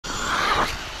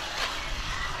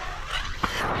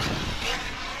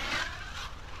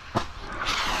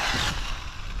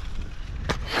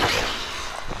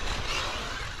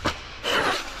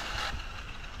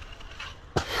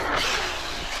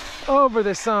Over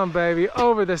the sun, baby,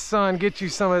 over the sun. Get you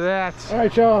some of that. All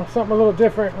right, y'all, something a little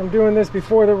different. I'm doing this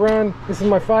before the run. This is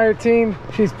my Fireteam.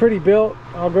 She's pretty built.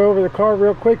 I'll go over the car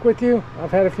real quick with you.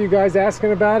 I've had a few guys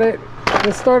asking about it.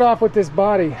 Let's start off with this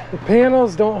body. The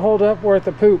panels don't hold up worth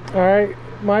a poop, all right?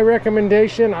 My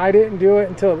recommendation, I didn't do it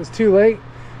until it was too late.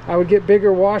 I would get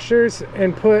bigger washers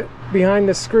and put behind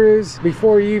the screws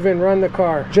before you even run the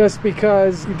car, just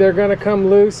because they're going to come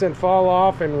loose and fall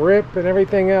off and rip and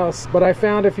everything else. But I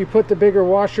found if you put the bigger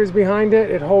washers behind it,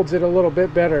 it holds it a little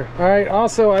bit better. All right,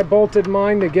 also I bolted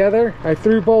mine together. I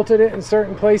through bolted it in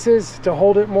certain places to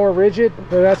hold it more rigid.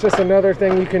 So that's just another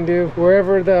thing you can do.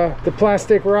 Wherever the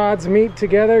plastic rods meet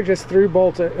together, just through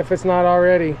bolt it if it's not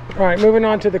already. All right, moving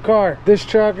on to the car. This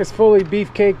truck is fully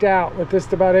beefcaked out with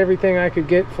just about everything I could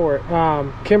get for it.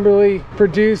 Kimberly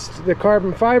produced the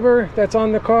carbon fiber that's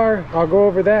on the car. I'll go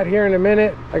over that here in a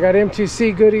minute. I got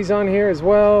M2C goodies on here as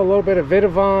well, a little bit of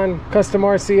VITAVON, custom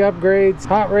RC upgrades,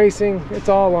 hot racing, it's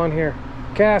all on here.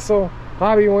 Castle,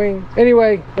 hobbywing.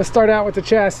 Anyway, let's start out with the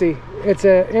chassis. It's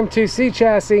a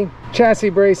M2C chassis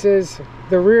braces,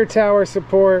 the rear tower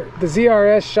support, the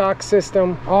ZRS shock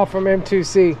system, all from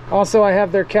M2C. Also, I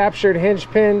have their captured hinge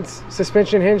pins,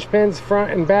 suspension hinge pins,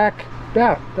 front and back.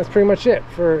 Yeah, that's pretty much it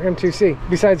for M2C.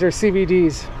 Besides their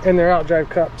CVDs and their outdrive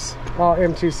cups, all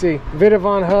M2C.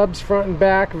 VITAVON hubs, front and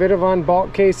back, VITAVON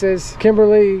bulk cases.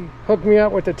 Kimberly hooked me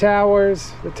up with the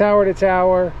towers, the tower to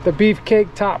tower, the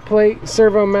beefcake top plate,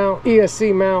 servo mount,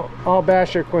 ESC mount, all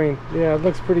Basherqueen. Yeah, it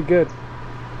looks pretty good.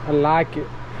 I like it.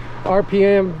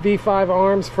 RPM V5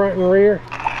 arms, front and rear.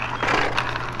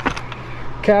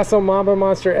 Castle Mamba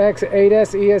Monster X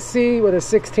 8S ESC with a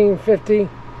 1650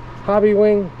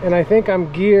 hobbywing, and I think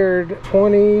I'm geared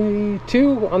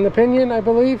 22 on the pinion, I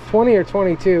believe 20 or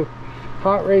 22.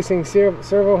 Hot racing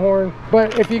servo horn.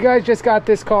 But if you guys just got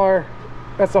this car,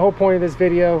 that's the whole point of this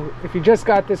video. If you just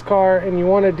got this car and you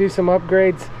want to do some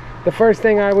upgrades, the first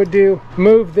thing I would do,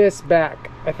 move this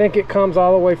back. I think it comes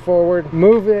all the way forward.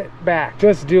 Move it back,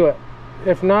 just do it.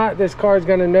 If not, this car is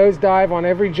going to nosedive on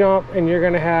every jump and you're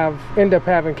going to end up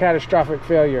having catastrophic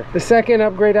failure. The second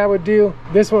upgrade I would do,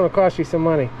 this one will cost you some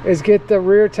money, is get the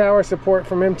rear tower support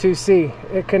from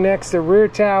M2C. It connects the rear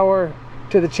tower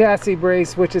to the chassis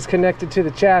brace, which is connected to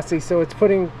the chassis, so it's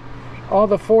putting all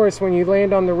the force when you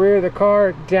land on the rear of the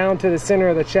car down to the center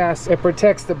of the chassis. It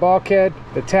protects the bulkhead,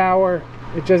 the tower.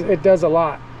 It does a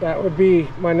lot. That would be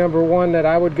my number one that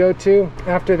I would go to.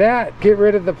 After that, get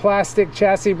rid of the plastic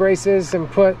chassis braces and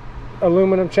put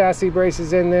aluminum chassis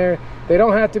braces in there. They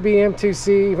don't have to be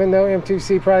M2C, even though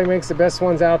M2C probably makes the best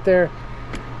ones out there.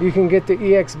 You can get the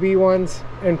EXB ones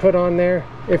and put on there.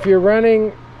 If you're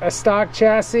running a stock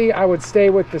chassis, I would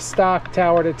stay with the stock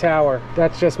tower to tower.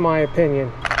 That's just my opinion.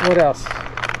 What else?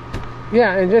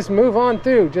 Yeah, and just move on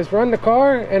through. Just run the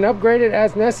car and upgrade it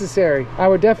as necessary. I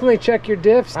would definitely check your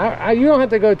diffs. You don't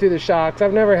have to go through the shocks.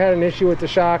 I've never had an issue with the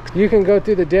shocks. You can go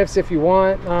through the diffs if you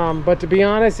want. But to be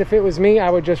honest, if it was me, I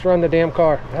would just run the damn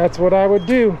car. That's what I would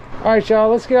do. All right, y'all,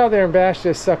 let's get out there and bash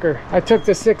this sucker. I took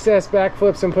the 6S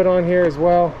backflips and put on here as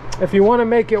well. If you want to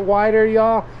make it wider,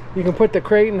 y'all, you can put the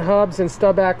Creighton hubs and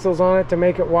stub axles on it to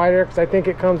make it wider, because I think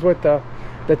it comes with the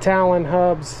Talon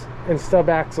hubs and stub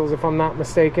axles, if I'm not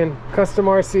mistaken. Custom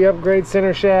RC upgrade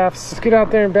center shafts. Let's get out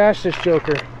there and bash this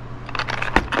joker.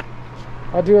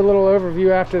 I'll do a little overview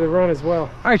after the run as well.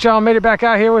 All right, y'all, made it back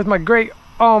out here with my great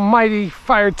almighty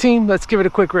Fireteam. Let's give it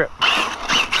a quick rip.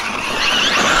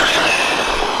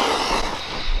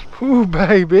 Ooh,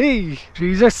 baby,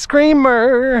 she's a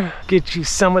screamer. Get you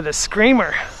some of the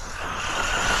screamer.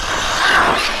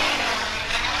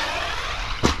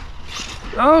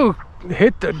 Oh,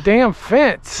 hit the damn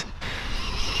fence.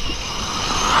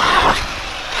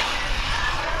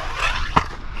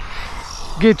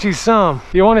 Get you some.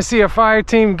 You want to see a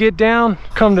Fireteam get down?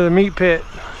 Come to the meat pit.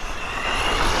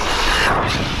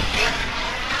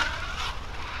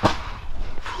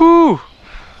 Whew.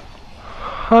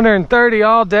 130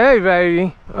 all day,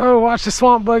 baby. Oh, watch the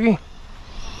swamp buggy.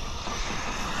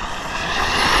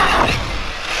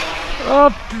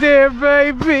 Up there,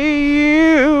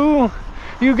 baby,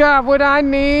 you got what I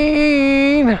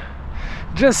need.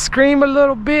 Just scream a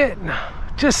little bit.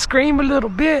 Just scream a little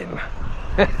bit.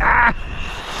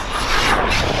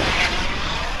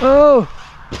 Oh,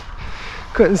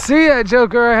 couldn't see that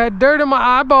joker. I had dirt in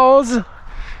my eyeballs.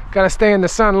 Gotta stay in the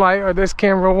sunlight or this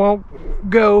camera won't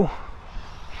go.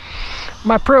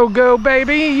 My pro go,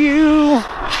 baby, you.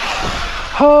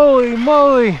 Holy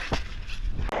moly.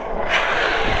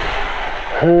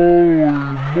 Holy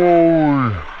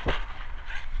moly.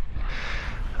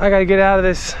 I gotta get out of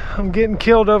this. I'm getting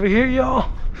killed over here, y'all.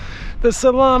 The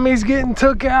salami's getting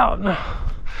took out.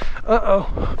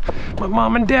 Uh-oh, my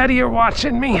mom and daddy are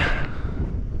watching me.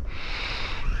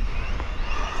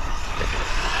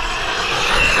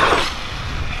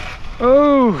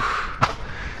 Oh,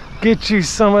 get you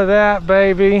some of that,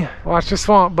 baby. Watch the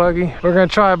swamp buggy. We're gonna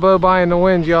try to blow by in the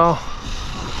wind, y'all.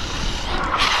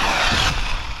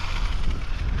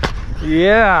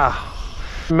 Yeah,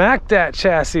 smack that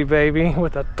chassis, baby,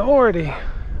 with authority.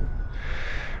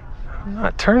 I'm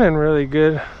not turning really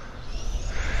good.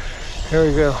 Here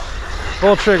we go.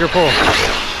 Full trigger pull.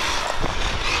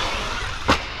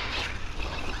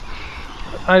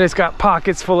 I just got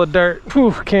pockets full of dirt.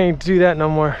 Whew, can't do that no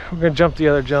more. We're gonna jump the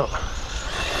other jump.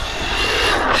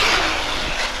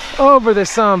 Over the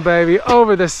sun, baby.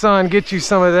 Over the sun. Get you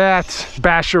some of that,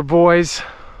 Basher boys.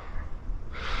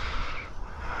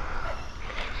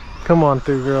 Come on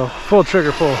through, girl. Full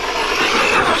trigger pull.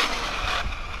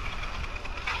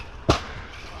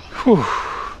 Whew.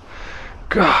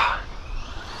 God.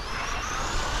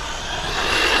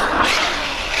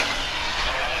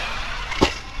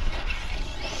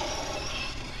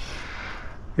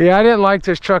 Yeah, I didn't like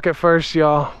this truck at first,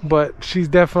 y'all, but she's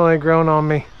definitely grown on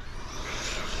me.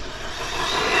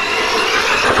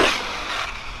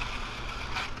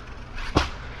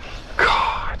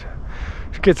 God.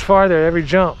 She gets farther every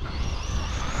jump.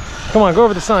 Come on, go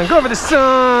over the sun. Go over the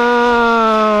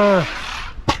sun!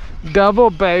 Double,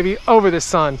 baby, over the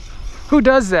sun. Who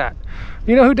does that?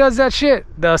 You know who does that shit?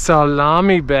 The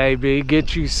salami, baby.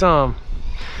 Get you some.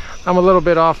 I'm a little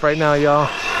bit off right now, y'all.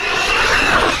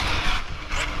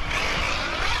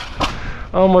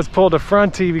 Almost pulled a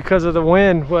fronty because of the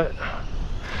wind, but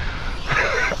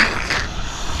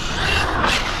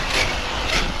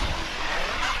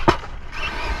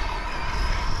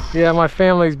yeah, my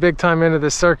family's big time into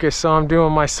the circus, so I'm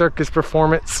doing my circus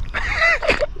performance.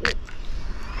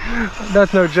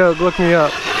 That's no joke, look me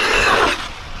up.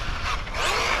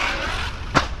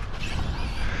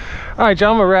 All right,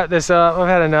 y'all, I'm gonna wrap this up. I've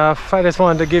had enough. I just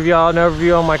wanted to give y'all an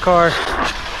overview on my car.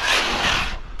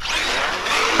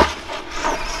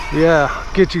 Yeah,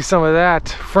 get you some of that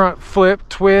front flip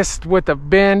twist with a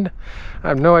bend. I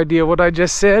have no idea what I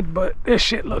just said, but this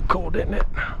shit looked cool, didn't it?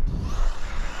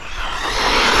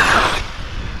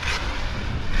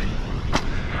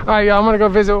 All right, y'all, I'm gonna go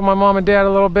visit with my mom and dad a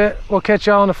little bit. We'll catch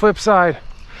y'all on the flip side.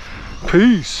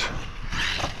 Peace.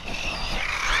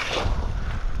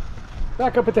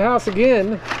 Back up at the house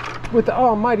again with the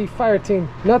almighty fire team.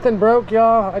 Nothing broke,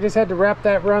 y'all. I just had to wrap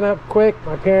that run up quick.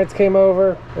 My parents came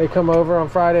over. They come over on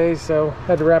Fridays, so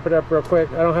had to wrap it up real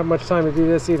quick. I don't have much time to do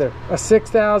this either. A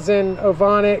 6000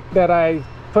 Ovonic that I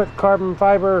put carbon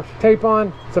fiber tape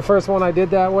on. It's the first one I did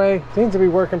that way. Seems to be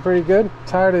working pretty good.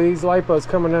 Tired of these lipos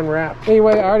coming unwrapped.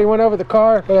 Anyway, I already went over the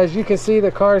car, but as you can see,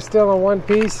 the car is still in one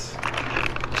piece.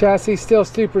 Chassis still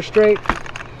super straight.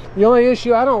 The only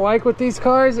issue I don't like with these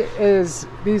cars is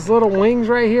these little wings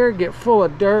right here get full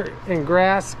of dirt and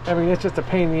grass. I mean, it's just a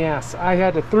pain in the ass. I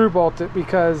had to through bolt it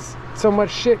because so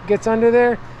much shit gets under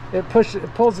there. It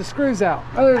pulls the screws out.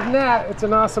 Other than that, it's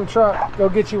an awesome truck. Go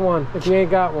get you one if you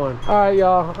ain't got one. All right,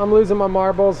 y'all, I'm losing my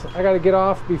marbles. I got to get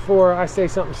off before I say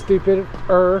something stupid.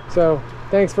 So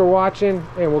thanks for watching,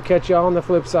 and we'll catch y'all on the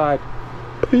flip side.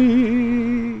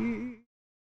 Peace.